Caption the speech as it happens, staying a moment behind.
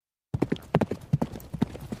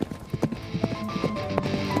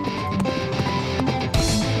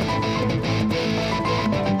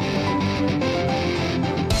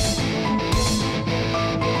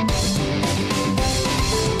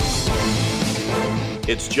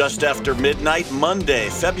It's just after midnight, Monday,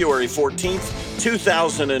 February 14th,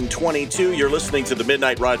 2022. You're listening to the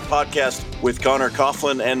Midnight Ride podcast with Connor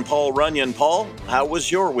Coughlin and Paul Runyon. Paul, how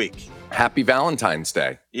was your week? Happy Valentine's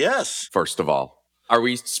Day. Yes. First of all, are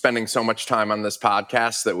we spending so much time on this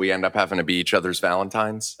podcast that we end up having to be each other's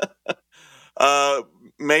Valentines?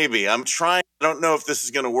 Maybe. I'm trying. I don't know if this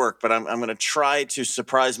is going to work, but I'm going to try to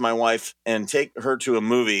surprise my wife and take her to a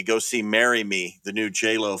movie, go see Marry Me, the new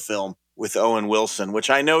J-Lo film with Owen Wilson,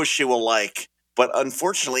 which I know she will like. But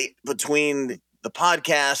unfortunately, between the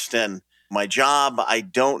podcast and my job, I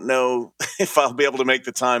don't know if I'll be able to make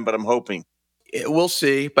the time, but I'm hoping. We'll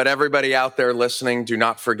see. But everybody out there listening, do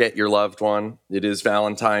not forget your loved one. It is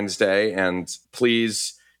Valentine's Day, and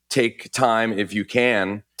please take time, if you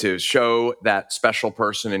can, to show that special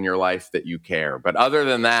person in your life that you care. But other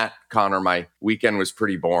than that, Connor, my weekend was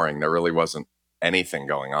pretty boring. There really wasn't anything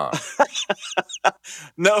going on.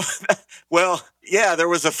 No. Well, yeah, there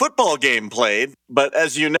was a football game played, but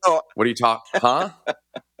as you know... What are you talking? Huh?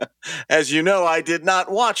 As you know, I did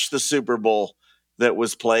not watch the Super Bowl that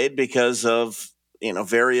was played because of,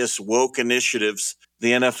 various woke initiatives.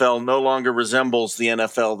 The NFL no longer resembles the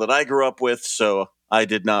NFL that I grew up with, so I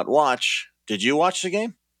did not watch. Did you watch the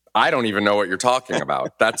game? I don't even know what you're talking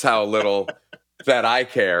about. That's how little that I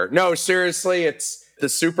care. No, seriously, it's the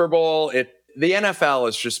Super Bowl. The NFL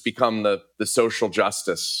has just become the social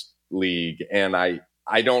justice league, and I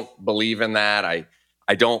don't believe in that. I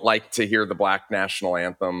don't like to hear the Black national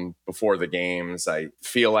anthem before the games. I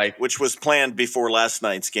feel like... Which was planned before last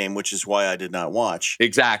night's game, which is why I did not watch.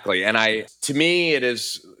 Exactly. And to me, it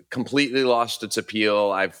has completely lost its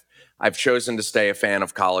appeal. I've chosen to stay a fan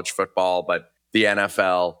of college football, but the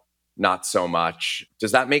NFL, not so much.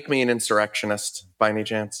 Does that make me an insurrectionist by any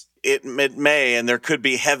chance? It may, and there could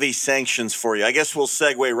be heavy sanctions for you. I guess we'll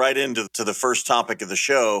segue right into the first topic of the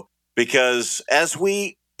show, because as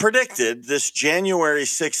we predicted, this January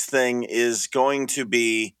 6th thing is going to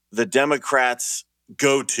be the Democrats'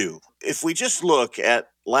 go-to. If we just look at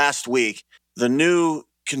last week, the new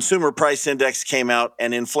Consumer Price Index came out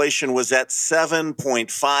and inflation was at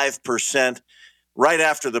 7.5% right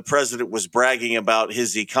after the president was bragging about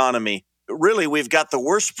his economy. Really, we've got the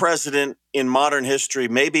worst president in modern history,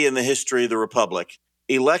 maybe in the history of the republic.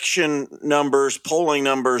 Election numbers, polling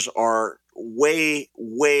numbers are way,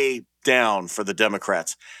 way down for the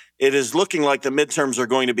Democrats. It is looking like the midterms are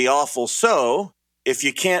going to be awful. So if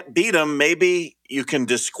you can't beat them, maybe you can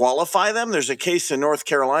disqualify them. There's a case in North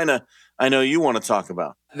Carolina I know you want to talk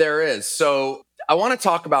about. There is. So I want to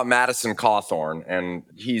talk about Madison Cawthorn, and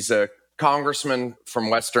he's a congressman from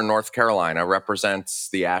Western North Carolina, represents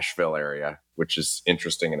the Asheville area, which is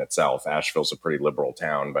interesting in itself. Asheville's a pretty liberal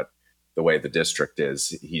town, but the way the district is,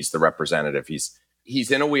 he's the representative.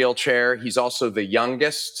 He's in a wheelchair. He's also the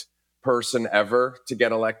youngest person ever to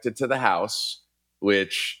get elected to the House,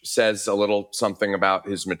 which says a little something about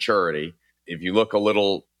his maturity. If you look a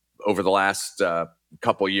little over the last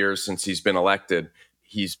couple years since he's been elected,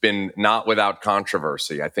 he's been not without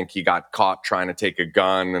controversy. I think he got caught trying to take a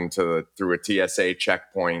gun through a TSA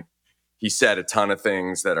checkpoint. He said a ton of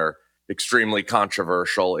things that are extremely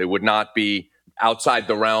controversial. It would not be outside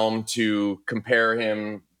the realm to compare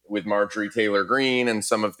him with Marjorie Taylor Greene and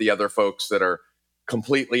some of the other folks that are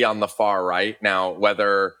completely on the far right. Now,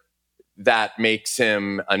 whether that makes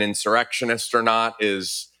him an insurrectionist or not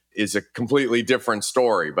is a completely different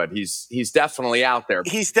story, but he's definitely out there.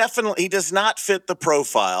 He does not fit the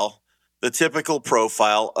typical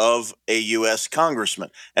profile of a U.S. congressman.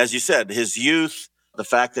 As you said, his youth, the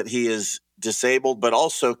fact that he is disabled, but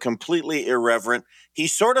also completely irreverent. He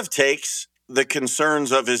sort of takes the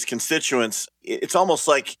concerns of his constituents. It's almost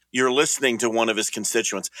like you're listening to one of his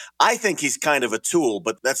constituents. I think he's kind of a tool,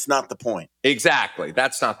 but that's not the point. Exactly.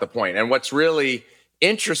 That's not the point. And what's really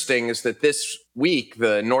interesting is that this week,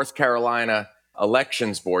 the North Carolina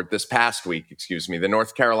Elections Board, the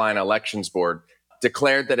North Carolina Elections Board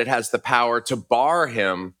declared that it has the power to bar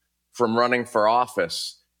him from running for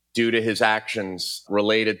office due to his actions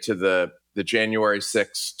related to the January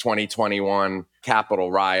 6, 2021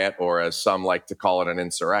 Capitol riot, or as some like to call it, an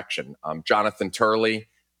insurrection. Jonathan Turley,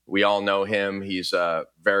 we all know him. He's a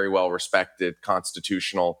very well-respected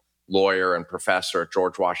constitutional lawyer and professor at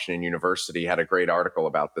George Washington University, had a great article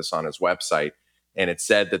about this on his website. And it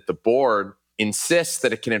said that the board insists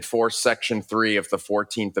that it can enforce Section 3 of the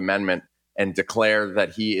 14th Amendment and declare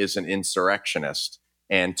that he is an insurrectionist.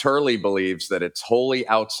 And Turley believes that it's wholly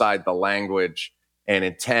outside the language and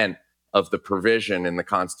intent of the provision in the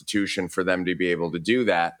Constitution for them to be able to do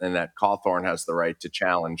that, and that Cawthorn has the right to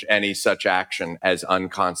challenge any such action as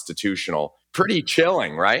unconstitutional. Pretty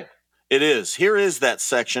chilling, right? It is. Here is that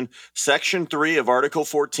section. Section 3 of Article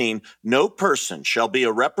 14. No person shall be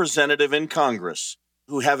a representative in Congress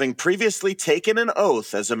who, having previously taken an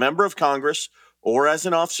oath as a member of Congress or as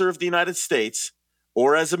an officer of the United States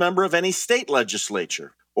or as a member of any state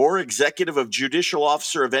legislature or executive of judicial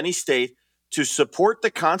officer of any state to support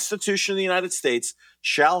the Constitution of the United States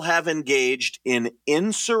shall have engaged in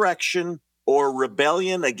insurrection or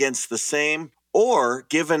rebellion against the same or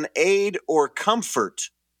given aid or comfort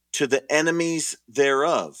to the enemies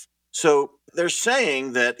thereof. So they're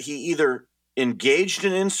saying that he either engaged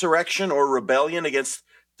in insurrection or rebellion against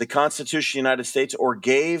the Constitution of the United States or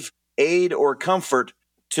gave aid or comfort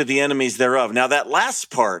to the enemies thereof. Now, that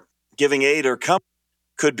last part, giving aid or comfort,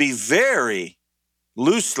 could be very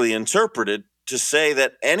loosely interpreted to say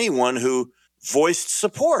that anyone who voiced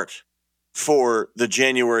support for the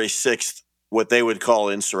January 6th, what they would call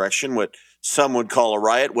insurrection, what some would call a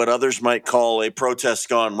riot, what others might call a protest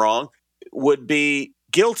gone wrong, would be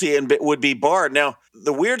guilty and would be barred. Now,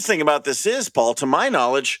 the weird thing about this is, Paul, to my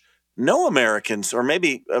knowledge, no Americans, or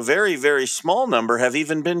maybe a very, very small number, have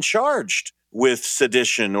even been charged with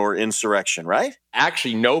sedition or insurrection, right?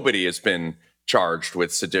 Actually, nobody has been charged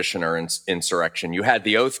with sedition or insurrection. You had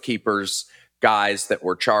the Oath Keepers guys that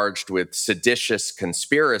were charged with seditious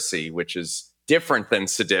conspiracy, which is different than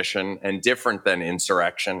sedition and different than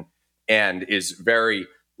insurrection and is very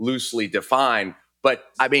loosely defined. But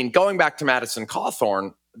I mean, going back to Madison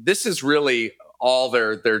Cawthorn, this is really all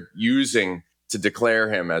they're using to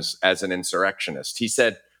declare him as an insurrectionist. He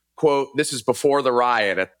said, quote, this is before the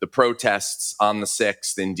riot at the protests on the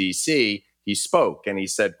 6th in D.C., he spoke and he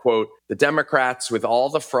said, quote, the Democrats, with all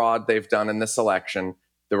the fraud they've done in this election,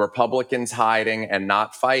 the Republicans hiding and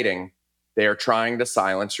not fighting, they are trying to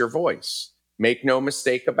silence your voice. Make no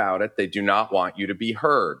mistake about it. They do not want you to be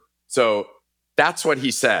heard. So that's what he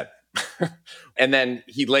said. And then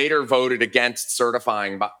he later voted against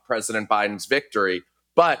certifying President Biden's victory.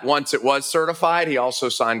 But once it was certified, he also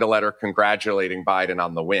signed a letter congratulating Biden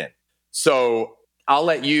on the win. So I'll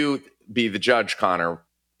let you be the judge, Connor.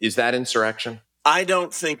 Is that insurrection? I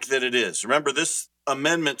don't think that it is. Remember, this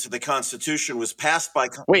amendment to the Constitution was passed by...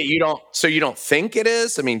 Wait, you don't think it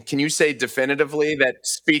is? I mean, can you say definitively that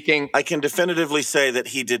speaking... I can definitively say that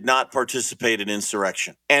he did not participate in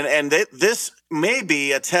insurrection. And this may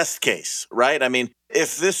be a test case, right? I mean,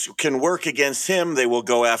 if this can work against him, they will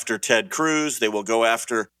go after Ted Cruz. They will go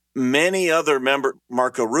after many other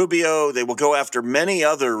Marco Rubio. They will go after many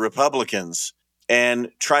other Republicans and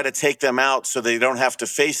try to take them out so they don't have to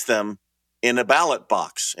face them in a ballot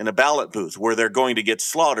box, in a ballot booth where they're going to get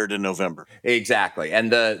slaughtered in November. Exactly.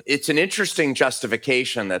 And it's an interesting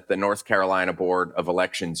justification that the North Carolina Board of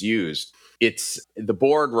Elections used. The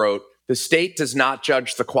board wrote, the state does not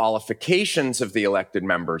judge the qualifications of the elected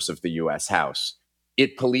members of the U.S. House.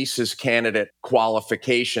 It polices candidate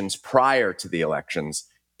qualifications prior to the elections.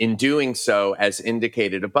 In doing so, as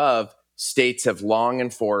indicated above, states have long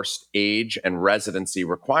enforced age and residency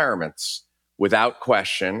requirements without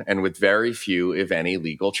question and with very few, if any,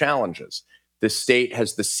 legal challenges. The state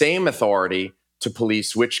has the same authority to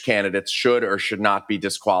police which candidates should or should not be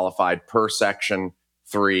disqualified per Section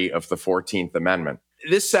 3 of the 14th Amendment.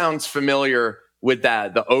 This sounds familiar with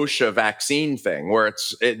the OSHA vaccine thing, where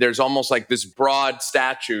there's almost like this broad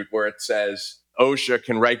statute where it says OSHA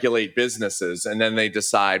can regulate businesses, and then they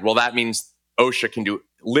decide, well, that means OSHA can do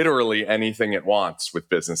literally anything it wants with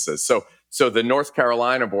businesses. So the North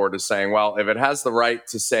Carolina board is saying, well, if it has the right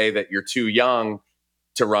to say that you're too young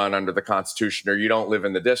to run under the Constitution or you don't live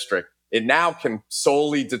in the district, it now can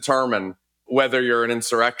solely determine whether you're an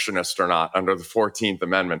insurrectionist or not under the 14th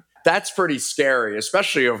Amendment. That's pretty scary,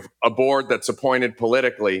 especially of a board that's appointed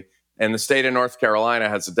politically. And the state of North Carolina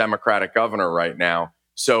has a Democratic governor right now.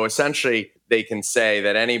 So essentially, they can say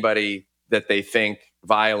that anybody that they think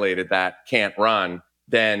violated that can't run.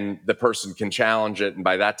 Then the person can challenge it. And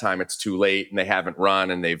by that time, it's too late and they haven't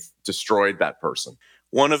run and they've destroyed that person.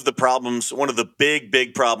 One of the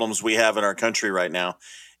big problems we have in our country right now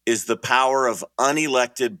is the power of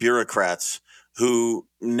unelected bureaucrats who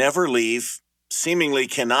never leave, seemingly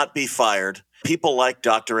cannot be fired. People like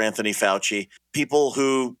Dr. Anthony Fauci, people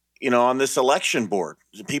who, on this election board,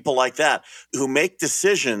 people like that, who make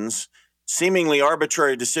decisions, seemingly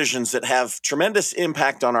arbitrary decisions that have tremendous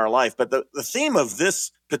impact on our life. But the theme of this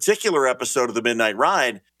particular episode of the Midnight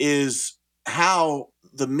Ride is how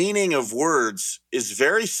the meaning of words is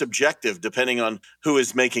very subjective depending on who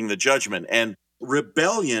is making the judgment. And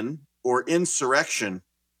rebellion or insurrection,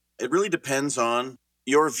 it really depends on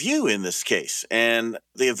your view in this case. And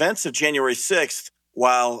the events of January 6th,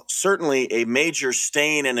 while certainly a major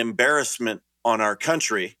stain and embarrassment on our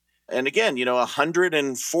country, And again,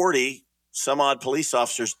 140 some odd police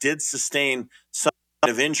officers did sustain some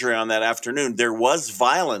kind of injury on that afternoon. There was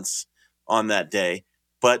violence on that day,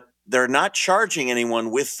 but they're not charging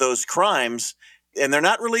anyone with those crimes, and they're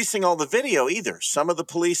not releasing all the video either. Some of the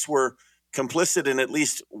police were complicit in at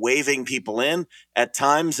least waving people in. At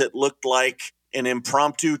times, it looked like an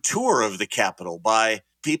impromptu tour of the Capitol by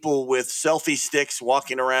people with selfie sticks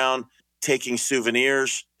walking around, taking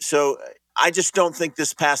souvenirs. So I just don't think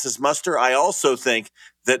this passes muster. I also think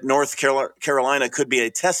that North Carolina could be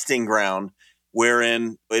a testing ground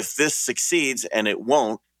wherein if this succeeds, and it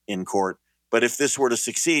won't in court, but if this were to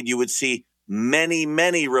succeed, you would see many,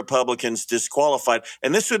 many Republicans disqualified.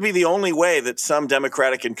 And this would be the only way that some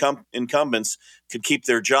Democratic incumbents could keep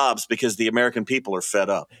their jobs because the American people are fed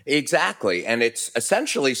up. Exactly. And it's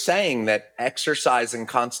essentially saying that exercising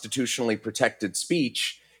constitutionally protected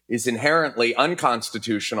speech is inherently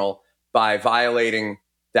unconstitutional by violating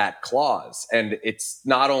that clause. And it's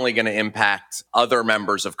not only going to impact other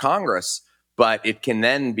members of Congress, but it can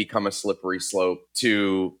then become a slippery slope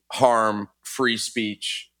to harm free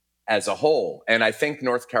speech as a whole. And I think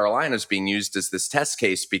North Carolina is being used as this test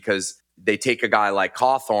case because they take a guy like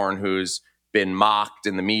Cawthorn, who's been mocked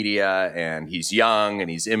in the media, and he's young and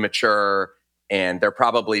he's immature, and they're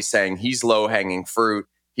probably saying he's low-hanging fruit,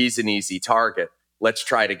 he's an easy target, let's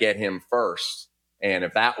try to get him first. And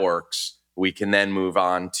if that works, we can then move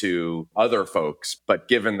on to other folks. But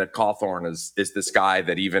given that Cawthorn is this guy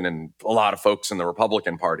that even in a lot of folks in the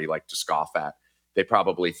Republican Party like to scoff at, they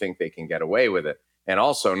probably think they can get away with it. And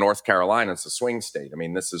also, North Carolina is a swing state. I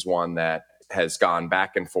mean, this is one that has gone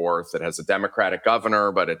back and forth. It has a Democratic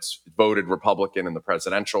governor, but it's voted Republican in the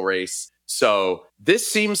presidential race. So this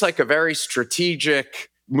seems like a very strategic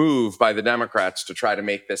move by the Democrats to try to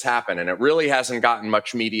make this happen. And it really hasn't gotten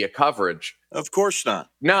much media coverage. Of course not.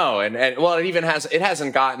 No. And well, it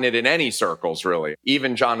hasn't gotten it in any circles, really.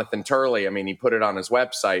 Even Jonathan Turley, I mean, he put it on his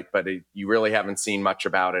website, but you really haven't seen much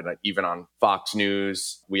about it, even on Fox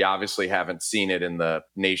News. We obviously haven't seen it in the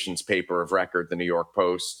nation's paper of record, the New York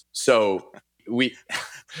Post. So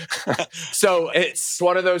so it's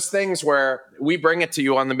one of those things where we bring it to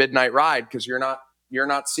you on the Midnight Ride because you're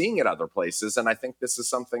not seeing it other places. And I think this is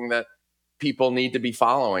something that people need to be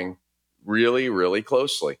following really, really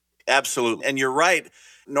closely. Absolutely. And you're right.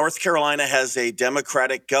 North Carolina has a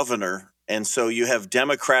Democratic governor. And so you have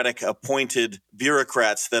Democratic appointed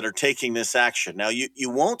bureaucrats that are taking this action. Now, you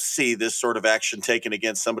won't see this sort of action taken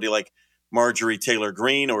against somebody like Marjorie Taylor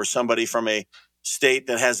Greene or somebody from a state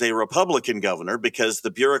that has a Republican governor, because the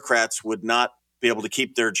bureaucrats would not be able to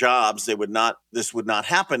keep their jobs. This would not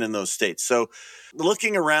happen in those states. So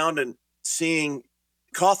looking around and seeing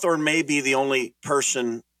Cawthorn may be the only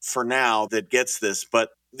person for now that gets this, but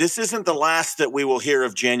this isn't the last that we will hear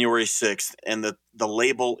of January 6th and the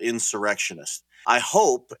label insurrectionist. I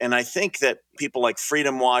hope, and I think that people like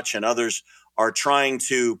Freedom Watch and others are trying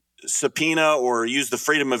to subpoena or use the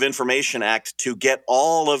Freedom of Information Act to get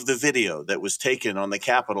all of the video that was taken on the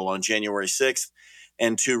Capitol on January 6th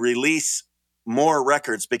and to release more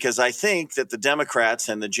records, because I think that the Democrats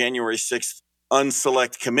and the January 6th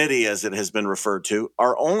Unselect Committee, as it has been referred to,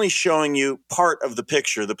 are only showing you part of the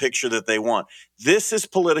picture that they want. This is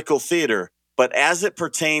political theater, but as it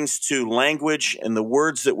pertains to language and the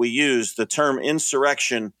words that we use, the term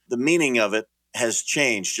insurrection, the meaning of it has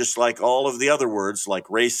changed, just like all of the other words like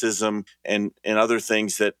racism and other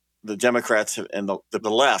things that the Democrats and the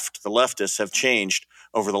leftists have changed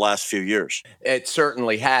over the last few years. It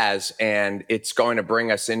certainly has, and it's going to bring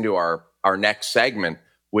us into our next segment,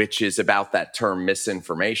 which is about that term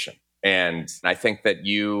misinformation. And I think that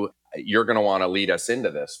you're going to want to lead us into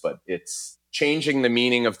this, but it's changing the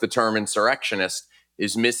meaning of the term insurrectionist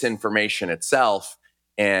is misinformation itself.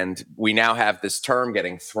 And we now have this term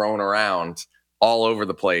getting thrown around all over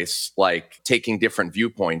the place, like taking different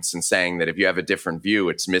viewpoints and saying that if you have a different view,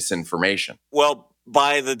 it's misinformation. Well,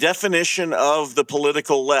 by the definition of the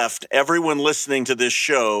political left, everyone listening to this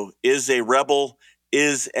show is a rebel,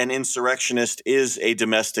 is an insurrectionist, is a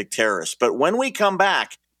domestic terrorist. But when we come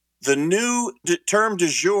back, the new term du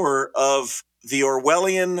jour of the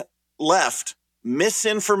Orwellian left,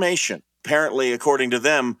 misinformation, apparently, according to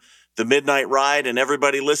them, the Midnight Ride and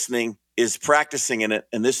everybody listening is practicing in it.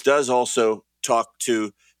 And this does also talk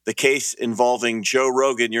to the case involving Joe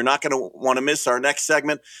Rogan. You're not going to want to miss our next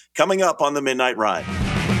segment coming up on the Midnight Ride.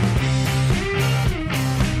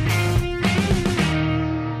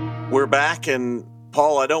 We're back, and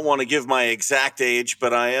Paul, I don't want to give my exact age,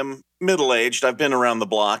 but I am middle-aged. I've been around the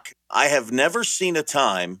block. I have never seen a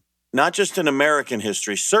time, not just in American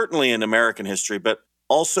history, certainly in American history, but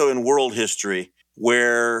also in world history,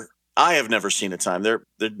 where I have never seen a time. There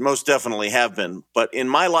most definitely have been. But in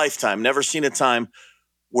my lifetime, never seen a time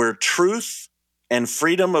where truth and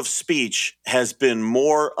freedom of speech has been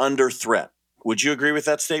more under threat. Would you agree with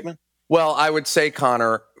that statement? Well, I would say,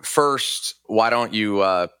 Connor, first, why don't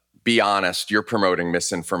you be honest? You're promoting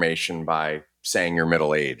misinformation by saying you're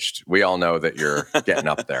middle-aged. We all know that you're getting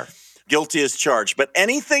up there. Guilty as charged. But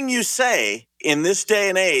anything you say in this day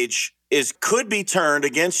and age could be turned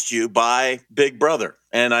against you by Big Brother.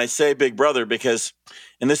 And I say Big Brother because,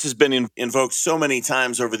 and this has been invoked so many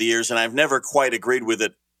times over the years, and I've never quite agreed with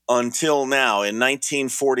it until now. In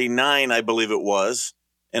 1949, I believe it was,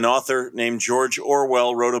 an author named George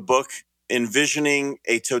Orwell wrote a book envisioning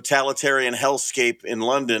a totalitarian hellscape in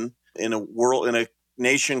London, in a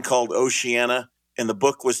nation called Oceania, and the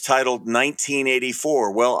book was titled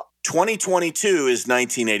 1984. Well, 2022 is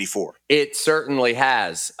 1984. It certainly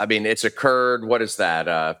has. I mean, it's occurred, what is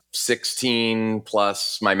that, 16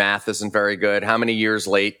 plus, my math isn't very good. How many years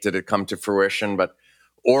late did it come to fruition? But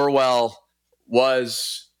Orwell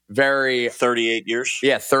was 38 years?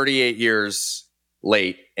 Yeah, 38 years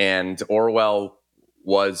late. And Orwell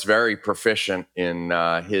was very proficient in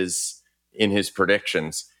his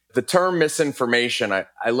predictions. The term misinformation,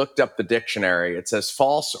 I looked up the dictionary. It says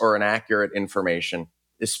false or inaccurate information,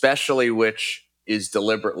 especially which is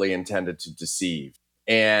deliberately intended to deceive.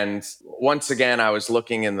 And once again, I was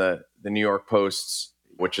looking in the New York Post's,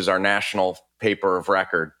 which is our national paper of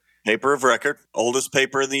record. Paper of record, oldest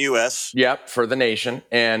paper in the U.S. Yep, for the nation.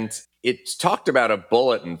 And it talked about a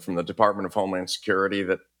bulletin from the Department of Homeland Security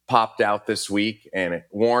that popped out this week, and it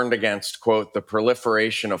warned against, quote, the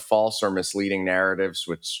proliferation of false or misleading narratives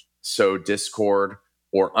which sow discord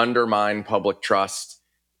or undermine public trust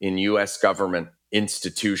in U.S. government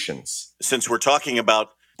institutions. Since we're talking about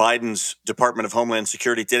Biden's Department of Homeland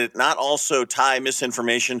Security, did it not also tie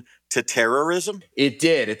misinformation to terrorism? It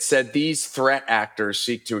did. It said these threat actors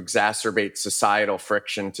seek to exacerbate societal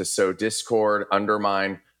friction to sow discord,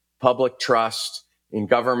 undermine public trust in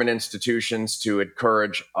government institutions, to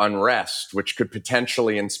encourage unrest, which could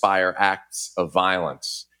potentially inspire acts of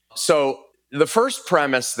violence. So the first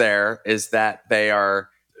premise there is that they are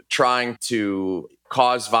trying to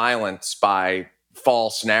cause violence by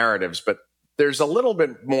false narratives, but there's a little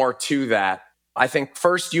bit more to that. I think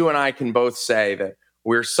first you and I can both say that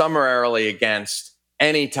we're summarily against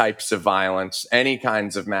any types of violence, any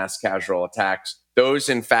kinds of mass casual attacks. Those,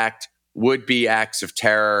 in fact, would be acts of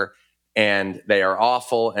terror, and they are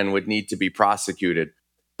awful and would need to be prosecuted.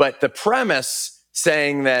 But the premise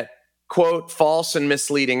saying that, quote, false and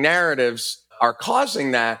misleading narratives are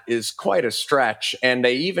causing that is quite a stretch. And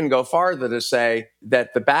they even go farther to say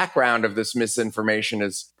that the background of this misinformation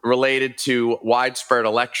is related to widespread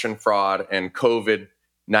election fraud and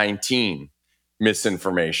COVID-19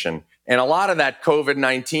 misinformation. And a lot of that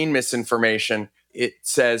COVID-19 misinformation, it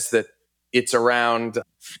says that it's around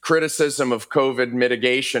criticism of COVID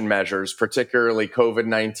mitigation measures, particularly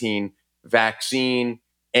COVID-19 vaccine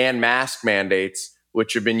and mask mandates,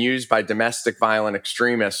 which have been used by domestic violent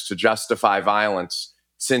extremists to justify violence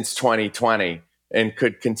since 2020 and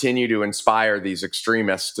could continue to inspire these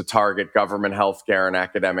extremists to target government healthcare and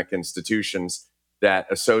academic institutions that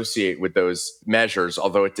associate with those measures,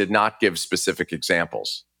 although it did not give specific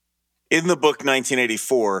examples. In the book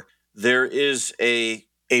 1984, there is a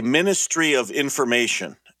ministry of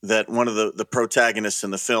information that one of the protagonists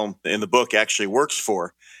in the book actually works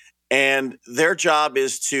for. And their job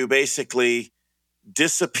is to basically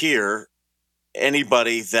disappear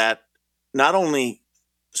anybody that not only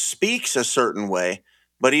speaks a certain way,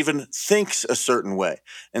 but even thinks a certain way.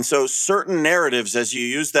 And so certain narratives, as you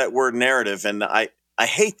use that word narrative, and I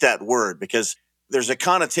hate that word because there's a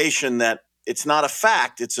connotation that it's not a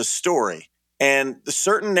fact, it's a story. And the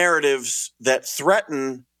certain narratives that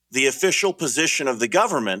threaten the official position of the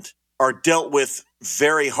government are dealt with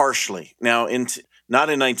very harshly. Now,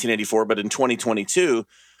 not in 1984, but in 2022,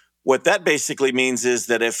 what that basically means is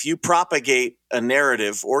that if you propagate a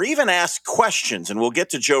narrative or even ask questions, and we'll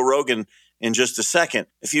get to Joe Rogan in just a second,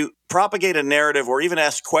 if you propagate a narrative or even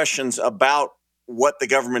ask questions about what the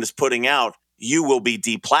government is putting out, you will be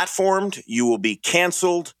deplatformed, you will be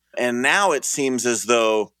canceled, and now it seems as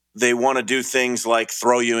though they want to do things like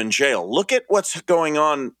throw you in jail. Look at what's going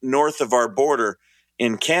on north of our border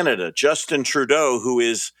in Canada. Justin Trudeau, who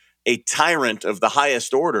is a tyrant of the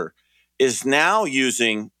highest order, is now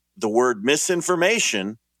using the word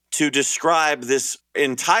misinformation to describe this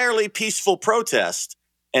entirely peaceful protest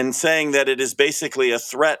and saying that it is basically a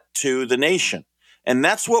threat to the nation. And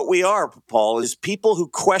that's what we are, Paul, is people who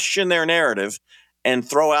question their narrative and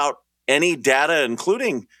throw out any data,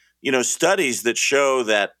 including, studies that show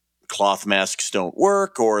that cloth masks don't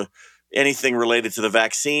work, or anything related to the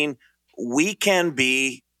vaccine, we can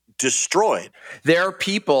be destroyed. There are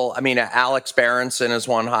people, I mean, Alex Berenson is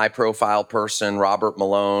one high-profile person, Robert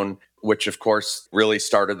Malone, which of course really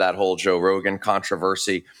started that whole Joe Rogan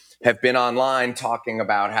controversy, have been online talking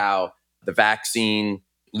about how the vaccine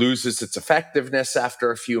loses its effectiveness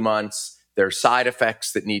after a few months. There are side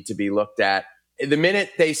effects that need to be looked at. The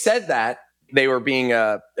minute they said that, they were being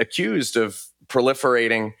accused of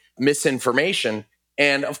proliferating misinformation.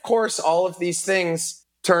 And of course, all of these things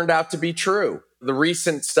turned out to be true. The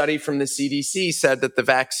recent study from the CDC said that the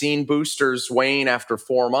vaccine boosters wane after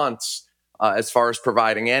 4 months as far as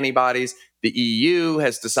providing antibodies. The EU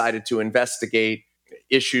has decided to investigate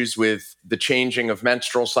issues with the changing of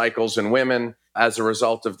menstrual cycles in women as a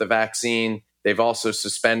result of the vaccine. They've also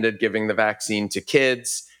suspended giving the vaccine to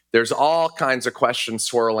kids. There's all kinds of questions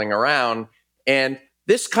swirling around. And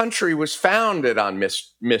this country was founded on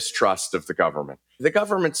mistrust of the government. The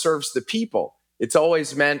government serves the people. It's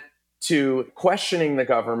always meant to questioning the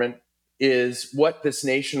government is what this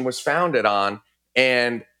nation was founded on.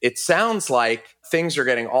 And it sounds like things are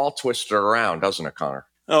getting all twisted around, doesn't it, Connor?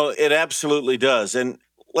 Oh, it absolutely does. And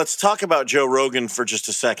let's talk about Joe Rogan for just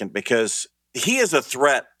a second, because he is a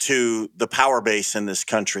threat to the power base in this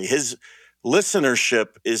country. His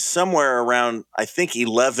listenership is somewhere around, I think,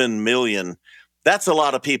 11 million. That's a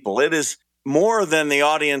lot of people. It is more than the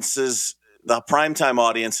audiences, the primetime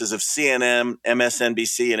audiences of CNN,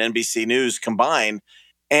 MSNBC, and NBC News combined.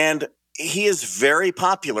 And he is very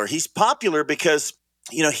popular. He's popular because,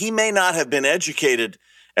 he may not have been educated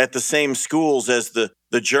at the same schools as the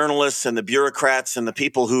journalists and the bureaucrats and the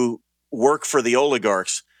people who work for the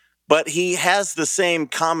oligarchs, but he has the same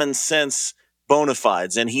common sense bona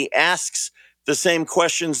fides, and he asks the same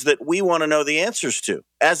questions that we want to know the answers to.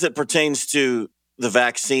 As it pertains to the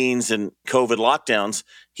vaccines and COVID lockdowns,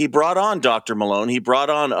 he brought on Dr. Malone, he brought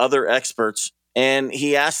on other experts, and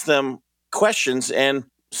he asked them questions, and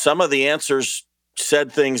some of the answers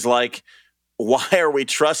said things like, why are we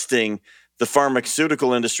trusting the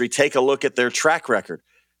pharmaceutical industry? Take a look at their track record.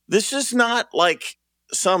 This is not like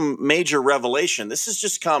some major revelation. This is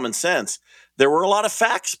just common sense. There were a lot of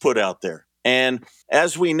facts put out there. And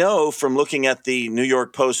as we know from looking at the New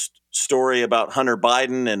York Post story about Hunter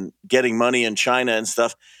Biden and getting money in China and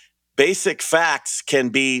stuff, basic facts can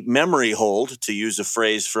be memory holed, to use a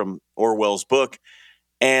phrase from Orwell's book,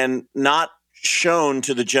 and not shown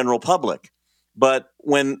to the general public. But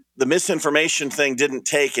when the misinformation thing didn't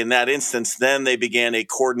take in that instance, then they began a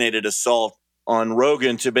coordinated assault on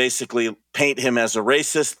Rogan to basically paint him as a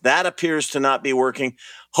racist. That appears to not be working.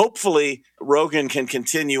 Hopefully, Rogan can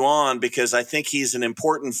continue on, because I think he's an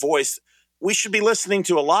important voice. We should be listening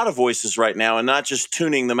to a lot of voices right now and not just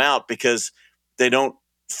tuning them out because they don't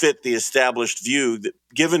fit the established view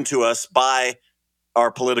given to us by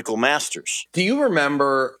our political masters. Do you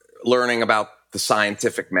remember learning about the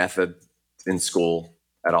scientific method in school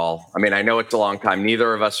at all? I mean, I know it's a long time.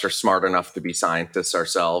 Neither of us are smart enough to be scientists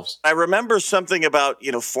ourselves. I remember something about,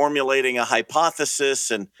 formulating a hypothesis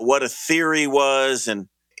and what a theory was. And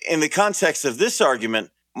in the context of this argument,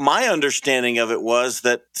 my understanding of it was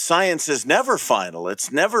that science is never final.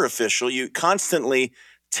 It's never official. You constantly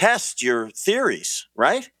test your theories,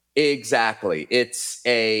 right? Exactly.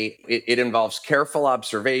 It involves careful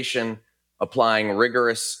observation, applying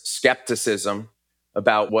rigorous skepticism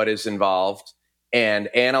about what is involved, and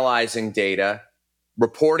analyzing data,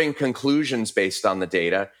 reporting conclusions based on the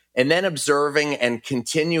data, and then observing and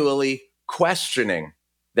continually questioning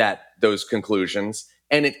those conclusions,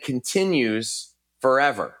 and it continues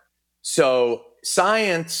forever. So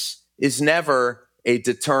science is never a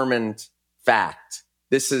determined fact.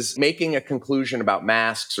 This is making a conclusion about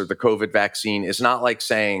masks or the COVID vaccine is not like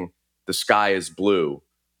saying the sky is blue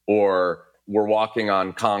or we're walking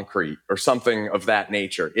on concrete or something of that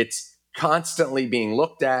nature. It's constantly being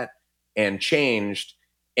looked at and changed.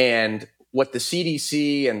 And what the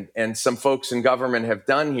CDC and some folks in government have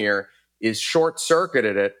done here is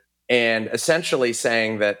short-circuited it and essentially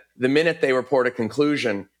saying that the minute they report a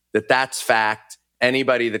conclusion that that's fact,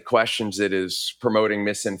 anybody that questions it is promoting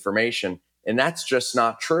misinformation. And that's just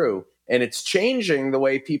not true. And it's changing the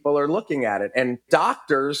way people are looking at it. And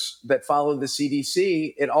doctors that follow the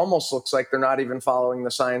CDC, it almost looks like they're not even following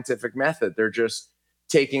the scientific method. They're just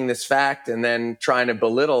taking this fact and then trying to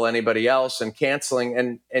belittle anybody else and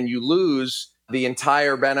canceling. And you lose the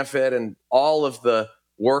entire benefit and all of the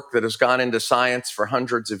work that has gone into science for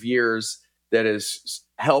hundreds of years that has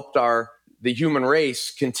helped the human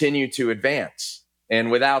race continue to advance.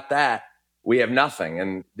 And without that, we have nothing.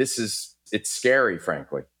 And it's scary,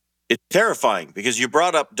 frankly. It's terrifying because you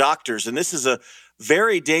brought up doctors, and this is a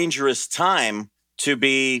very dangerous time to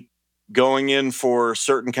be going in for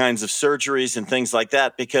certain kinds of surgeries and things like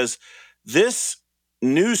that, because this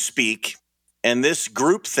Newspeak and this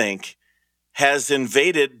groupthink has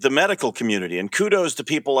invaded the medical community. And kudos to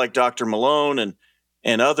people like Dr. Malone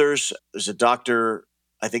and others. There's a doctor,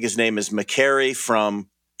 I think his name is McCary from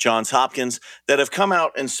Johns Hopkins, that have come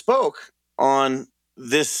out and spoke on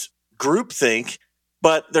this groupthink.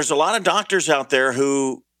 But there's a lot of doctors out there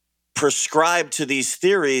who prescribe to these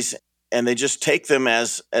theories, and they just take them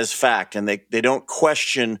as fact, and they don't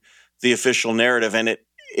question the official narrative. And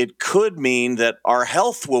it could mean that our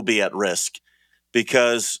health will be at risk,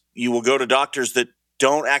 because you will go to doctors that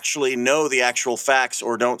don't actually know the actual facts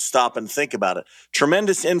or don't stop and think about it.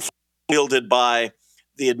 Tremendous influence wielded by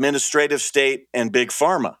the administrative state and big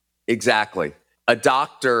pharma. Exactly. A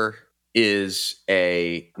doctor is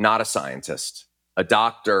not a scientist. A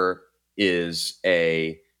doctor is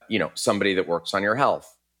somebody that works on your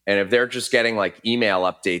health. And if they're just getting like email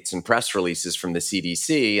updates and press releases from the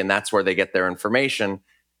CDC, and that's where they get their information,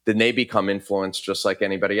 then they become influenced just like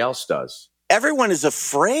anybody else does. Everyone is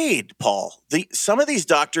afraid, Paul. Some of these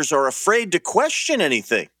doctors are afraid to question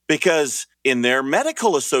anything, because in their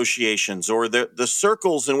medical associations or the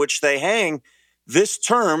circles in which they hang, this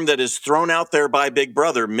term that is thrown out there by Big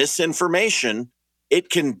Brother, misinformation, it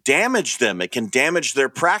can damage them. It can damage their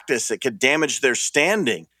practice. It can damage their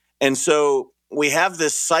standing. And so we have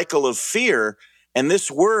this cycle of fear, and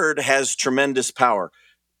this word has tremendous power.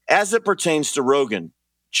 As it pertains to Rogan,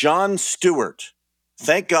 Jon Stewart,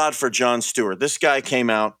 thank God for Jon Stewart. This guy came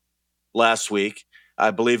out last week,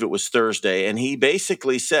 I believe it was Thursday, and he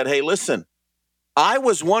basically said, hey, listen, I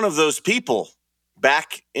was one of those people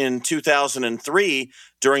back in 2003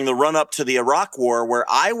 during the run-up to the Iraq War where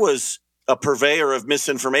I was a purveyor of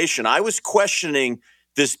misinformation. I was questioning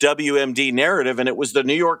this WMD narrative, and it was the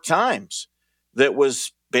New York Times that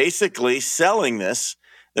was basically selling this.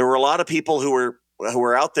 There were a lot of people who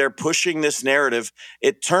were out there pushing this narrative.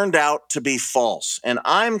 It turned out to be false. And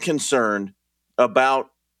I'm concerned about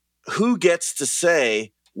who gets to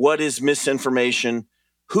say what is misinformation,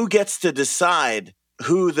 who gets to decide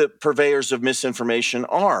who the purveyors of misinformation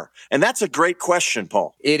are. And that's a great question,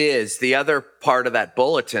 Paul. It is. The other part of that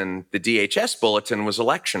bulletin, the DHS bulletin, was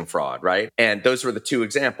election fraud, right? And those were the two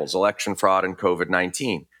examples, election fraud and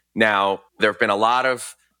COVID-19. Now, there have been a lot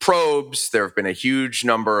of probes. There have been a huge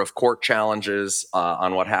number of court challenges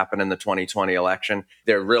on what happened in the 2020 election.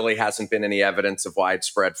 There really hasn't been any evidence of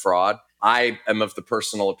widespread fraud. I am of the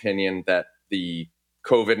personal opinion that the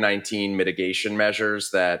COVID-19 mitigation measures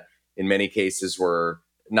that in many cases were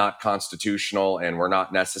not constitutional and were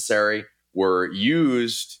not necessary were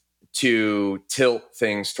used to tilt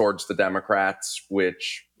things towards the Democrats,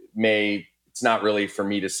 which it's not really for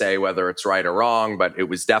me to say whether it's right or wrong, but it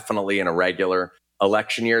was definitely an irregular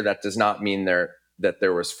election year. That does not mean that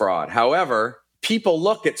there was fraud. However, people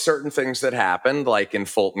look at certain things that happened, like in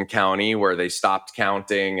Fulton County, where they stopped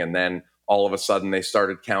counting and then all of a sudden they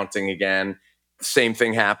started counting again. Same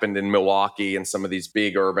thing happened in Milwaukee and some of these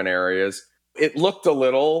big urban areas. It looked a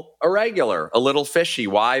little irregular, a little fishy.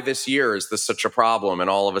 Why this year is this such a problem? And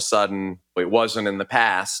all of a sudden it wasn't in the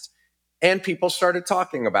past. And people started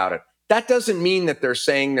talking about it. That doesn't mean that they're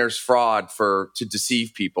saying there's fraud to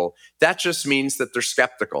deceive people. That just means that they're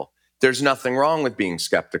skeptical. There's nothing wrong with being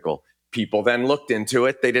skeptical. People then looked into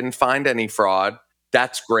it. They didn't find any fraud.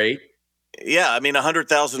 That's great. Yeah, I mean,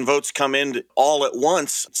 100,000 votes come in all at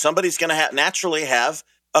once. Somebody's going to naturally have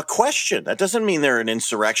a question. That doesn't mean they're an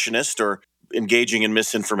insurrectionist or engaging in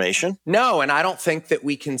misinformation. No, and I don't think that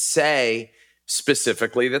we can say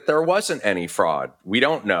specifically that there wasn't any fraud. We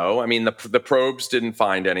don't know. I mean, the probes didn't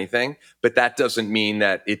find anything, but that doesn't mean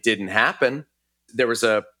that it didn't happen. There was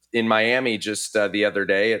in Miami just the other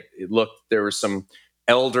day, there were some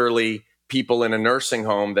elderly people in a nursing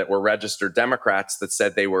home that were registered Democrats that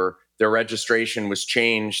said their registration was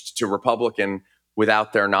changed to Republican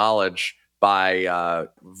without their knowledge by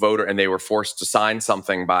voter, and they were forced to sign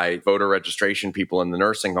something by voter registration people in the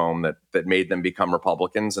nursing home that made them become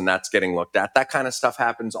Republicans, and that's getting looked at. That kind of stuff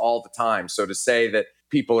happens all the time. So to say that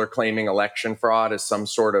people are claiming election fraud as some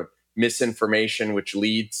sort of misinformation which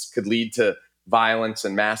could lead to violence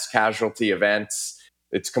and mass casualty events,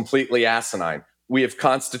 it's completely asinine. We have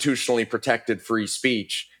constitutionally protected free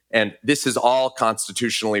speech, and this is all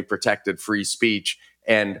constitutionally protected free speech.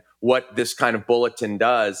 And what this kind of bulletin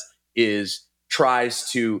does is tries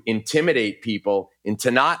to intimidate people into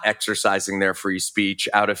not exercising their free speech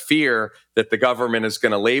out of fear that the government is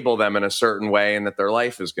going to label them in a certain way and that their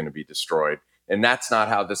life is going to be destroyed. And that's not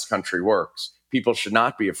how this country works. People should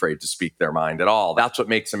not be afraid to speak their mind at all. That's what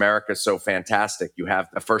makes America so fantastic. You have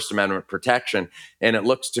a First Amendment protection. And it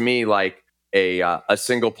looks to me like a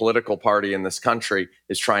single political party in this country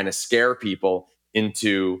is trying to scare people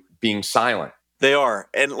into being silent. They are.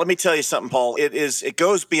 And let me tell you something, Paul. It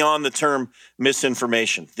goes beyond the term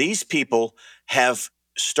misinformation. These people have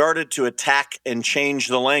started to attack and change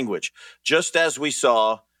the language, just as we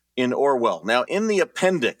saw in Orwell. Now, in the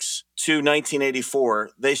appendix to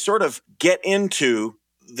 1984, they sort of get into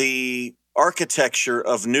the architecture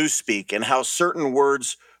of Newspeak and how certain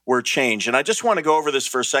words were changed. And I just want to go over this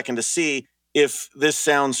for a second to see if this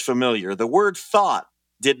sounds familiar. The word thought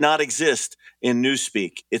did not exist in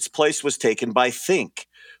Newspeak. Its place was taken by think,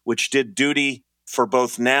 which did duty for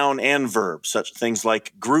both noun and verb, such things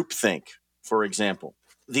like groupthink, for example.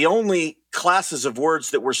 The only classes of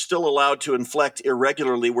words that were still allowed to inflect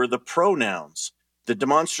irregularly were the pronouns, the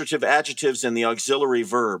demonstrative adjectives, and the auxiliary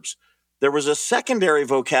verbs. There was a secondary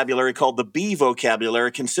vocabulary called the B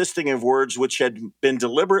vocabulary, consisting of words which had been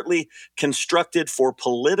deliberately constructed for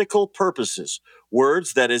political purposes.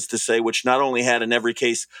 Words, that is to say, which not only had in every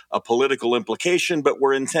case a political implication, but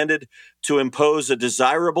were intended to impose a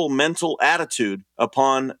desirable mental attitude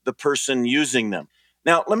upon the person using them.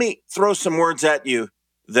 Now, let me throw some words at you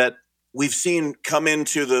that we've seen come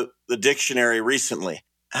into the dictionary recently.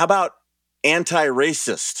 How about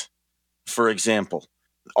anti-racist, for example?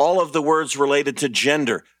 All of the words related to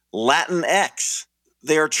gender, Latinx.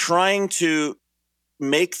 They are trying to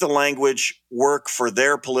make the language work for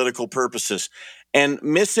their political purposes. And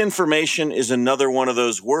misinformation is another one of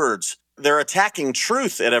those words. They're attacking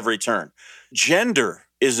truth at every turn. Gender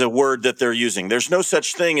is a word that they're using. There's no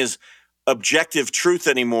such thing as objective truth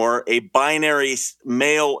anymore, a binary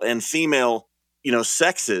male and female,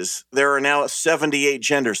 sexes. There are now 78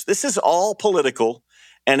 genders. This is all political,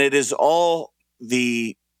 and it is all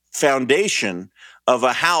the foundation of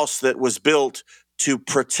a house that was built to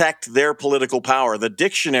protect their political power. The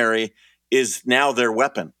dictionary is now their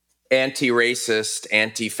weapon. Anti-racist,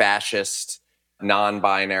 anti-fascist,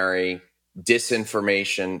 non-binary,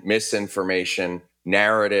 disinformation, misinformation,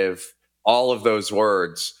 narrative, all of those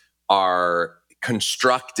words are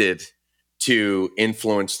constructed to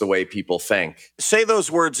influence the way people think. Say those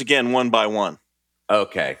words again, one by one.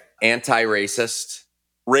 Okay. Anti-racist.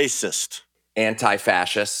 Racist.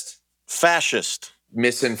 Anti-fascist. Fascist.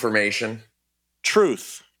 Misinformation.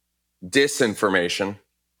 Truth. Disinformation.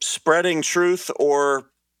 Spreading truth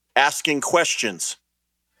or asking questions.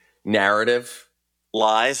 Narrative.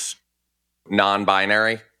 Lies.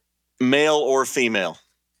 Non-binary. Male or female.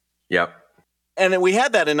 Yep. And we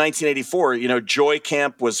had that in 1984. Joy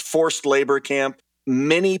Camp was forced labor camp.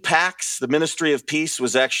 Mini-PACs, the Ministry of Peace,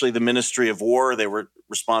 was actually the Ministry of War. They were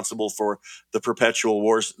responsible for the perpetual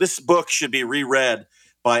wars. This book should be reread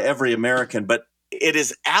by every American, but it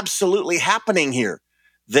is absolutely happening here.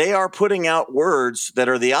 They are putting out words that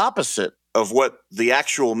are the opposite of what the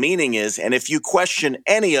actual meaning is. And if you question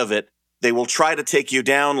any of it, they will try to take you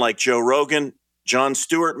down like Joe Rogan. Jon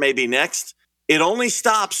Stewart may be next. It only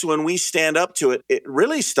stops when we stand up to it. It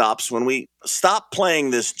really stops when we stop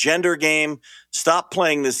playing this gender game, stop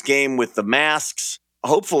playing this game with the masks.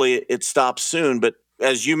 Hopefully it stops soon. But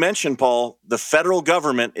as you mentioned, Paul, the federal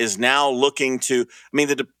government is now looking to,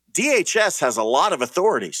 the DHS has a lot of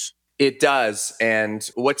authorities. It does. And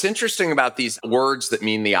what's interesting about these words that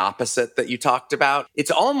mean the opposite that you talked about, it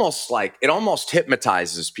almost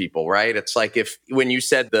hypnotizes people, right? It's like when you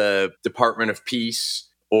said the Department of Peace,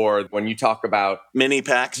 or when you talk about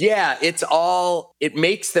mini-PACs. Yeah, it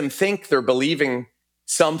makes them think they're believing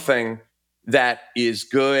something that is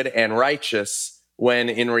good and righteous when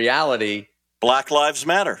in reality, Black Lives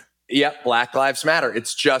Matter. Yep, Black Lives Matter.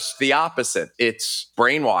 It's just the opposite. It's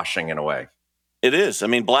brainwashing in a way. It is.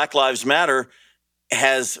 Black Lives Matter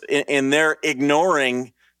has, in their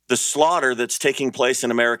ignoring the slaughter that's taking place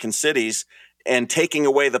in American cities and taking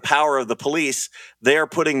away the power of the police, they are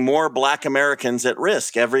putting more Black Americans at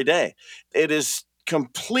risk every day. It is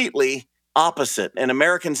completely opposite. And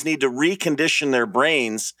Americans need to recondition their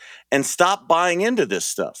brains and stop buying into this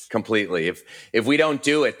stuff. Completely. If we don't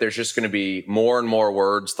do it, there's just going to be more and more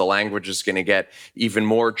words. The language is going to get even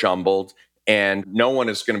more jumbled, and no one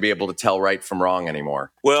is going to be able to tell right from wrong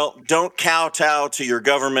anymore. Well, don't kowtow to your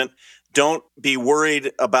government. Don't be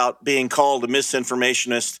worried about being called a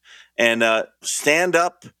misinformationist, and stand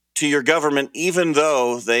up to your government, even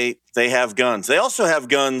though they have guns. They also have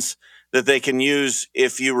guns that they can use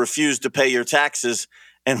if you refuse to pay your taxes.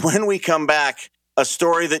 And when we come back, a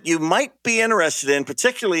story that you might be interested in,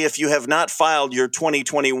 particularly if you have not filed your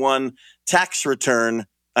 2021 tax return.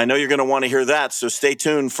 I know you're going to want to hear that, so stay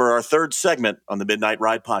tuned for our third segment on the Midnight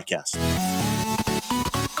Ride podcast.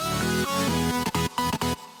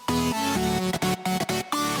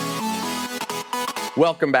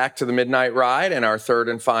 Welcome back to the Midnight Ride and our third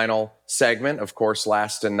and final segment. Of course,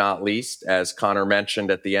 last and not least, as Connor mentioned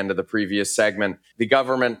at the end of the previous segment, the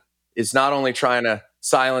government is not only trying to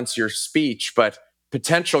silence your speech, but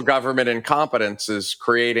potential government incompetence is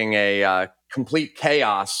creating a complete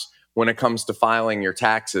chaos when it comes to filing your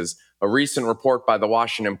taxes. A recent report by the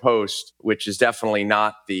Washington Post, which is definitely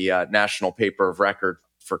not the national paper of record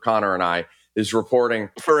for Connor and I, is reporting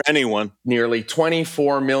for anyone nearly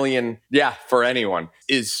 24 million. Yeah, for anyone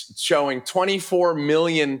is showing 24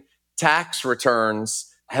 million tax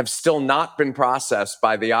returns have still not been processed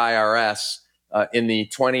by the IRS in the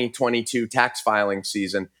 2022 tax filing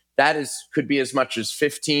season. That could be as much as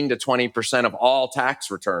 15 to 20% of all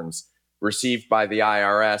tax returns received by the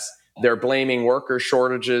IRS. They're blaming worker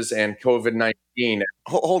shortages and COVID-19.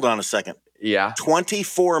 Hold on a second. Yeah.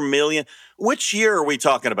 24 million. Which year are we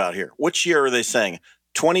talking about here? Which year are they saying?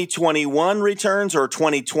 2021 returns or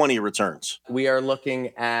 2020 returns? We are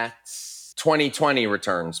looking at 2020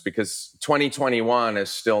 returns because 2021 is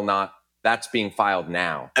still not, that's being filed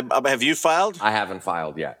now. Have you filed? I haven't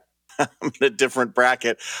filed yet. I'm in a different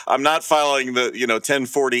bracket. I'm not filing the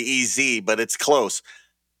 1040 EZ, but it's close.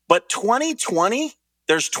 But 2020,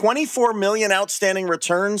 there's 24 million outstanding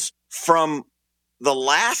returns from the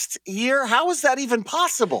last year. How is that even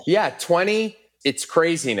possible? Yeah, it's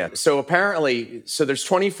craziness. So apparently, there's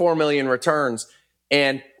 24 million returns.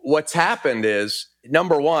 And what's happened is,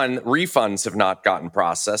 number one, refunds have not gotten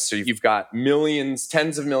processed. So you've got millions,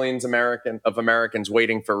 tens of millions of Americans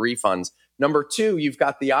waiting for refunds. Number two, you've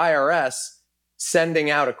got the IRS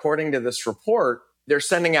sending out, according to this report, they're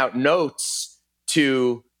sending out notes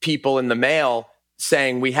to people in the mail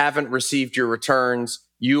saying, we haven't received your returns.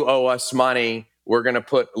 You owe us money. We're going to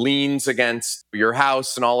put liens against your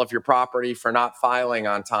house and all of your property for not filing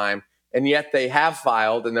on time. And yet they have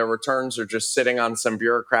filed and their returns are just sitting on some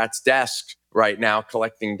bureaucrat's desk right now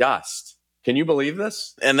collecting dust. Can you believe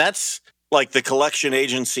this? And that's like the collection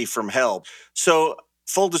agency from hell. So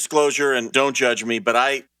full disclosure, and don't judge me, but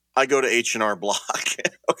I go to H&R Block.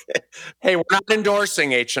 Okay. Hey, we're not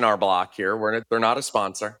endorsing H&R Block here. They're not a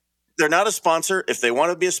sponsor. They're not a sponsor. If they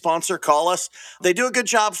want to be a sponsor, call us. They do a good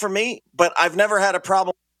job for me, but I've never had a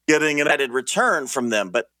problem getting an added return from them.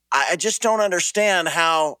 But I just don't understand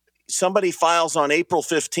how somebody files on April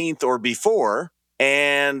 15th or before,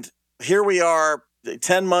 and here we are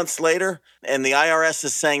 10 months later, and the IRS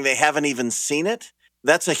is saying they haven't even seen it.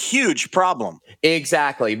 That's a huge problem.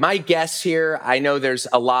 Exactly. My guess here, I know there's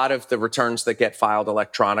a lot of the returns that get filed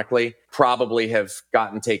electronically probably have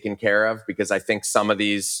gotten taken care of because I think some of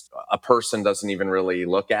these, a person doesn't even really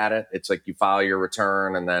look at it. It's like you file your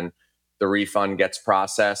return and then the refund gets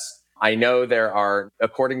processed. I know there are,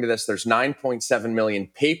 according to this, there's 9.7 million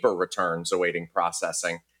paper returns awaiting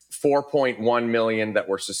processing, 4.1 million that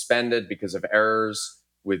were suspended because of errors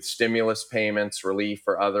with stimulus payments, relief,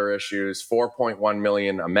 or other issues, 4.1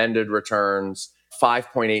 million amended returns,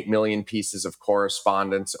 5.8 million pieces of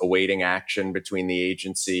correspondence awaiting action between the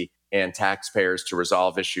agency and taxpayers to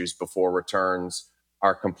resolve issues before returns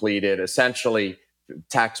are completed. Essentially,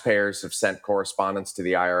 taxpayers have sent correspondence to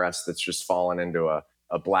the IRS that's just fallen into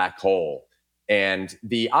a black hole. And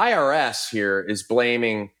the IRS here is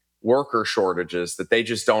blaming worker shortages, that they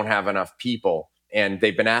just don't have enough people. And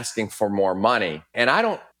they've been asking for more money. And I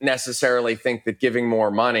don't necessarily think that giving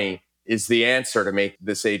more money is the answer to make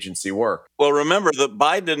this agency work. Well, remember the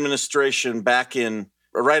Biden administration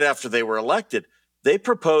right after they were elected, they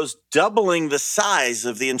proposed doubling the size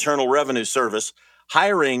of the Internal Revenue Service,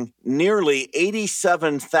 hiring nearly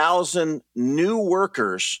 87,000 new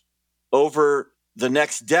workers over the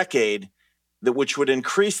next decade, which would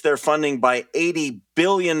increase their funding by $80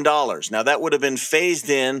 billion. Now, that would have been phased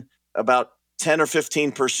in about 10 or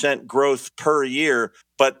 15% growth per year.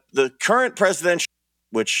 But the current presidential,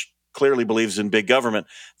 which clearly believes in big government,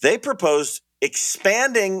 they proposed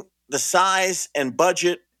expanding the size and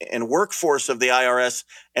budget and workforce of the IRS,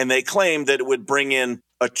 and they claimed that it would bring in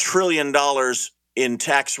 $1 trillion in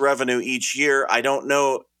tax revenue each year. I don't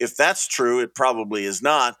know if that's true. It probably is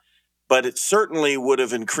not, but it certainly would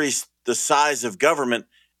have increased the size of government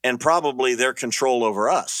and probably their control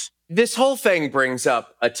over us. This whole thing brings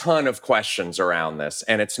up a ton of questions around this,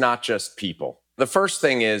 and it's not just people. The first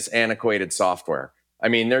thing is antiquated software. I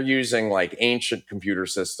mean, they're using like ancient computer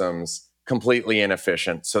systems, completely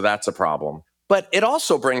inefficient, so that's a problem. But it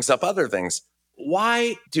also brings up other things.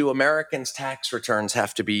 Why do Americans' tax returns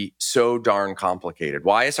have to be so darn complicated?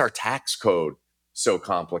 Why is our tax code so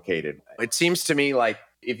complicated? It seems to me like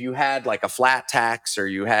if you had like a flat tax or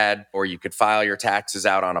you could file your taxes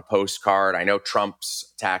out on a postcard. I know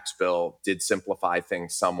Trump's tax bill did simplify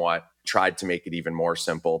things somewhat, tried to make it even more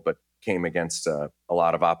simple, but came against a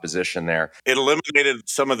lot of opposition there. It eliminated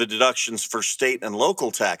some of the deductions for state and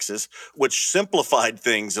local taxes, which simplified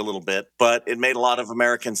things a little bit, but it made a lot of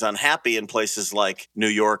Americans unhappy in places like New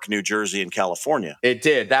York, New Jersey, and California. It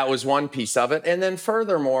did. That was one piece of it. And then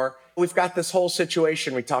furthermore, we've got this whole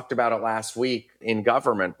situation, we talked about it last week, in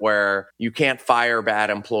government where you can't fire bad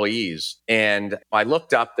employees. And I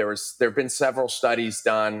looked up, there have been several studies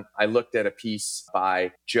done. I looked at a piece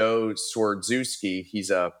by Joe Swerdzuski. He's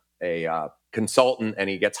a consultant, and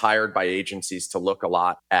he gets hired by agencies to look a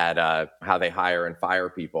lot at how they hire and fire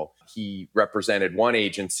people. He represented one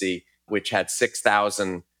agency which had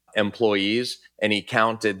 6,000 employees, and he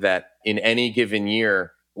counted that in any given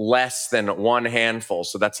year, less than one handful,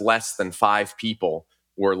 so that's less than 5 people,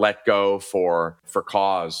 were let go for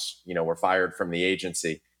cause, were fired from the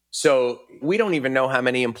agency. So we don't even know how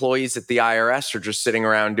many employees at the IRS are just sitting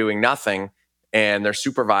around doing nothing, and their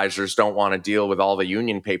supervisors don't want to deal with all the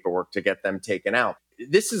union paperwork to get them taken out.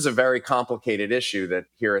 This is a very complicated issue that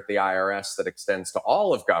here at the IRS that extends to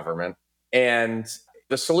all of government. And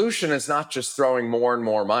the solution is not just throwing more and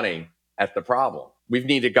more money at the problem. We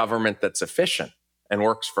need a government that's efficient and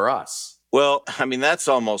works for us. Well, I mean, that's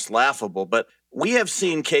almost laughable, but we have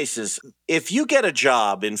seen cases. If you get a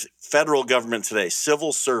job in federal government today,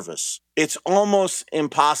 civil service, it's almost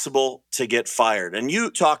impossible to get fired. And you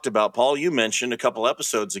talked about, Paul, you mentioned a couple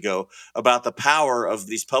episodes ago about the power of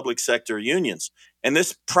these public sector unions. And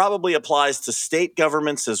this probably applies to state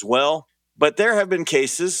governments as well. But there have been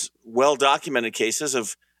cases, well-documented cases,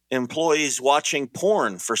 of employees watching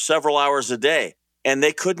porn for several hours a day, and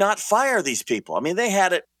they could not fire these people. I mean, they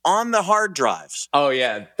had it on the hard drives. Oh,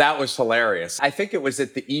 yeah, that was hilarious. I think it was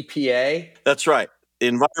at the EPA. That's right,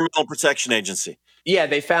 Environmental Protection Agency. Yeah,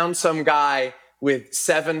 they found some guy with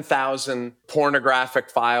 7,000 pornographic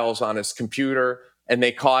files on his computer, and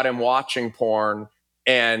they caught him watching porn.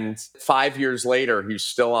 And 5 years later, he's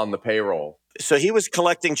still on the payroll. So he was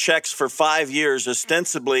collecting checks for 5 years,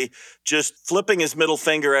 ostensibly just flipping his middle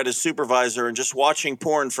finger at his supervisor and just watching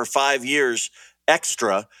porn for 5 years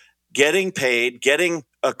extra, getting paid, getting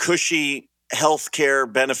a cushy health care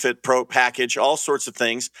benefit package, all sorts of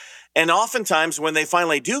things. And oftentimes when they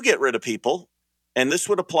finally do get rid of people, and this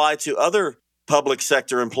would apply to other public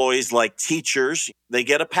sector employees like teachers, they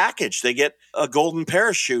get a package. They get a golden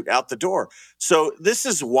parachute out the door. So this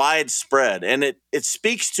is widespread, and it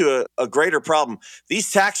speaks to a greater problem.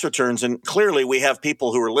 These tax returns, and clearly we have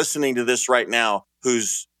people who are listening to this right now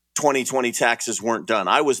whose 2020 taxes weren't done.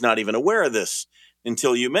 I was not even aware of this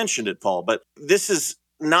until you mentioned it, Paul. But this is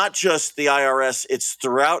not just the IRS, it's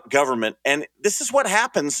throughout government. And this is what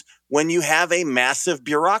happens when you have a massive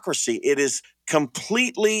bureaucracy. It is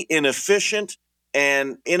completely inefficient,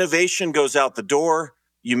 and innovation goes out the door.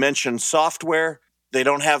 You mentioned software. They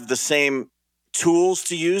don't have the same tools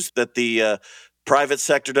to use that the private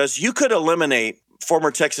sector does. You could eliminate,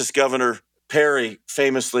 former Texas Governor Perry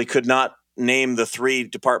famously could not name the 3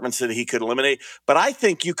 departments that he could eliminate, but I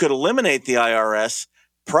think you could eliminate the IRS,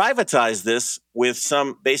 privatize this with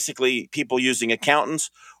some basically people using accountants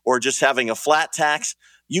or just having a flat tax.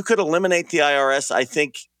 You could eliminate the IRS. I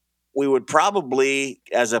think we would probably,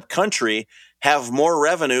 as a country, have more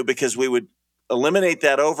revenue because we would eliminate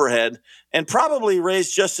that overhead and probably raise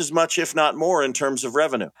just as much, if not more, in terms of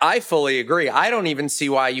revenue. I fully agree. I don't even see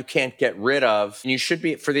why you can't get rid of, you should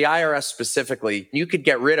be, for the IRS specifically, you could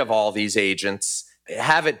get rid of all these agents,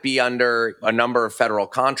 have it be under a number of federal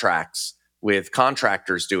contracts with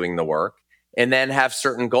contractors doing the work, and then have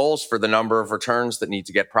certain goals for the number of returns that need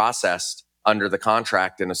to get processed under the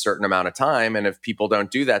contract in a certain amount of time. And if people don't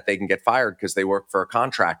do that, they can get fired because they work for a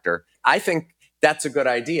contractor. I think that's a good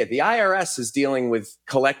idea. The IRS is dealing with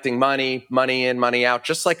collecting money in, money out,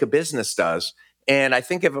 just like a business does. And I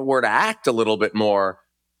think if it were to act a little bit more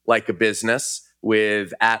like a business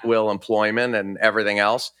with at-will employment and everything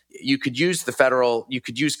else, you could use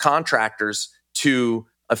contractors to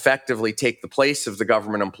effectively take the place of the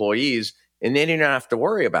government employees, and then you don't have to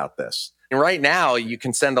worry about this. And right now, you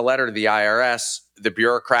can send a letter to the IRS. The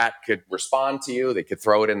bureaucrat could respond to you. They could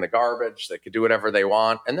throw it in the garbage. They could do whatever they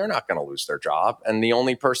want, and they're not going to lose their job. And the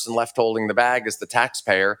only person left holding the bag is the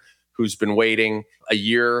taxpayer who's been waiting a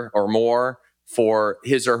year or more for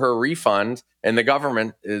his or her refund. And the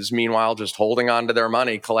government is meanwhile just holding on to their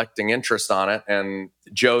money, collecting interest on it. And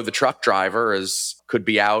Joe, the truck driver, could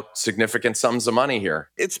be out significant sums of money here.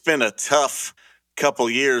 It's been a tough couple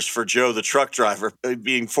years for Joe, the truck driver,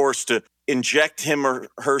 being forced to inject him or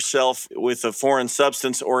herself with a foreign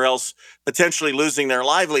substance or else potentially losing their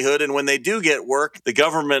livelihood. And when they do get work, the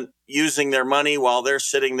government using their money while they're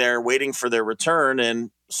sitting there waiting for their return.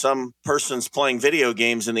 And some person's playing video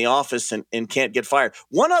games in the office and can't get fired.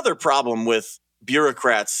 One other problem with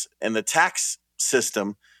bureaucrats and the tax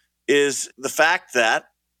system is the fact that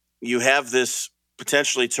you have this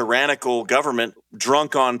potentially tyrannical government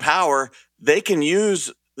drunk on power. They can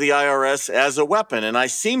use the IRS as a weapon. And I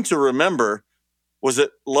seem to remember, was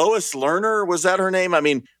it Lois Lerner? Was that her name? I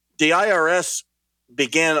mean, the IRS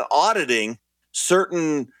began auditing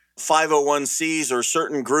certain 501c or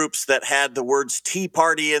certain groups that had the words Tea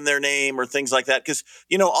Party in their name or things like that. Because,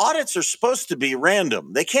 audits are supposed to be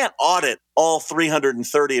random. They can't audit all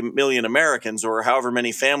 330 million Americans or however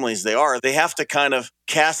many families they are. They have to kind of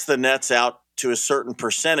cast the nets out to a certain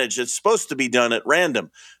percentage. It's supposed to be done at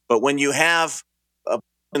random. But when you have a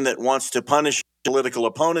person that wants to punish political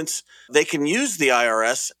opponents, they can use the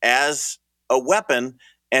IRS as a weapon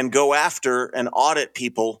and go after and audit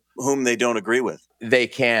people whom they don't agree with. They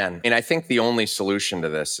can. And I think the only solution to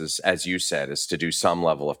this is, as you said, is to do some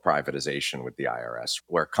level of privatization with the IRS,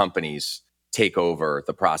 where companies take over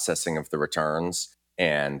the processing of the returns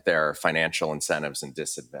and there are financial incentives and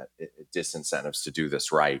disincentives to do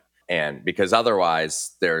this right. And because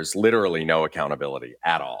otherwise, there's literally no accountability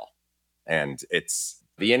at all. And it's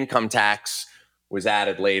the income tax was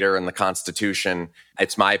added later in the Constitution.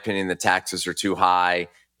 It's my opinion that taxes are too high.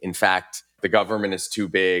 In fact, the government is too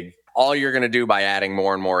big. All you're going to do by adding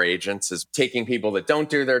more and more agents is taking people that don't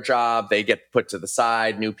do their job, they get put to the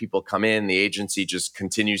side, new people come in, the agency just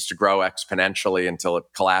continues to grow exponentially until it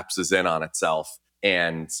collapses in on itself.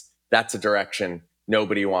 And that's a direction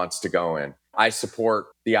nobody wants to go in. I support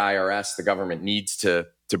the IRS. The government needs to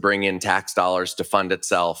bring in tax dollars to fund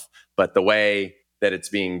itself. But the way that it's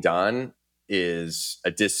being done is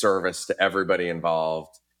a disservice to everybody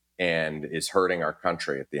involved and is hurting our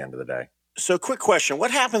country at the end of the day. So quick question.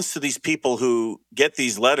 What happens to these people who get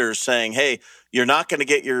these letters saying, hey, you're not going to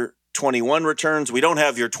get your 21 returns. We don't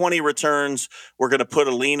have your 20 returns. We're going to put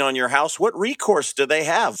a lien on your house. What recourse do they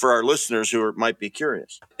have for our listeners who might be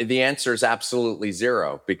curious? The answer is absolutely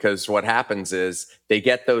zero, because what happens is they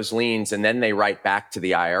get those liens and then they write back to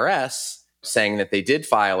the IRS saying that they did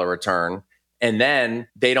file a return, and then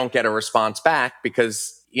they don't get a response back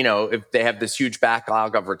because, if they have this huge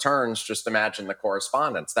backlog of returns, just imagine the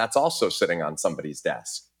correspondence. That's also sitting on somebody's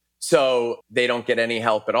desk. So they don't get any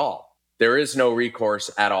help at all. There is no recourse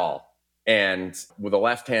at all. And the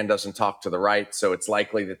left hand doesn't talk to the right. So it's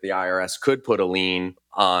likely that the IRS could put a lien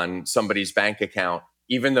on somebody's bank account,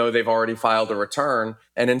 even though they've already filed a return.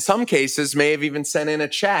 And in some cases may have even sent in a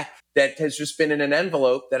check that has just been in an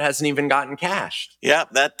envelope that hasn't even gotten cashed. Yeah,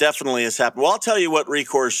 that definitely has happened. Well, I'll tell you what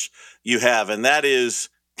recourse you have, and that is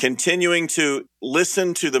continuing to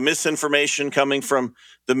listen to the misinformation coming from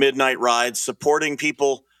the Midnight Ride, supporting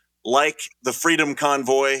people like the Freedom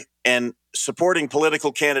Convoy, and supporting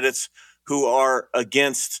political candidates who are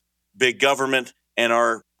against big government and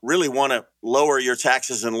are really want to lower your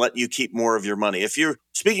taxes and let you keep more of your money. If you're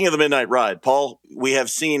speaking of the Midnight Ride, Paul, we have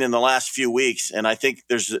seen in the last few weeks, and I think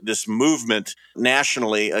there's this movement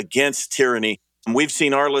nationally against tyranny. We've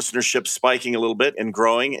seen our listenership spiking a little bit and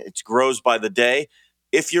growing. It grows by the day.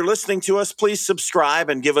 If you're listening to us, please subscribe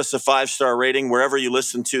and give us a 5-star rating wherever you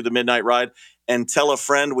listen to the Midnight Ride, and tell a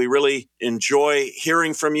friend. We really enjoy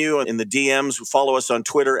hearing from you in the DMs. Follow us on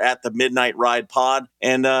Twitter at the Midnight Ride Pod.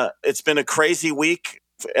 And it's been a crazy week.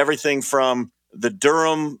 Everything from the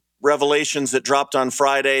Durham revelations that dropped on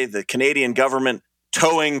Friday, the Canadian government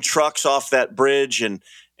towing trucks off that bridge, and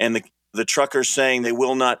the truckers saying they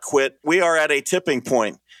will not quit. We are at a tipping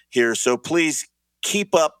point here. So please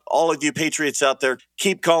keep up, all of you patriots out there.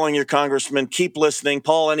 Keep calling your congressman. Keep listening.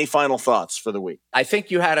 Paul, any final thoughts for the week? I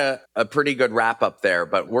think you had a pretty good wrap up there,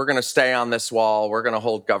 but we're going to stay on this wall. We're going to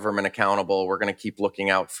hold government accountable. We're going to keep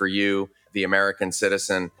looking out for you, the American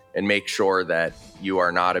citizen, and make sure that you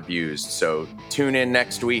are not abused. So tune in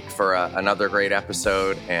next week for another great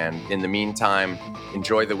episode. And in the meantime,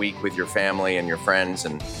 enjoy the week with your family and your friends,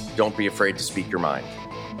 and don't be afraid to speak your mind.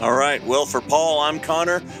 All right. Well, for Paul, I'm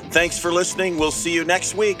Connor. Thanks for listening. We'll see you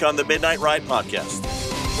next week on the Midnight Ride Podcast.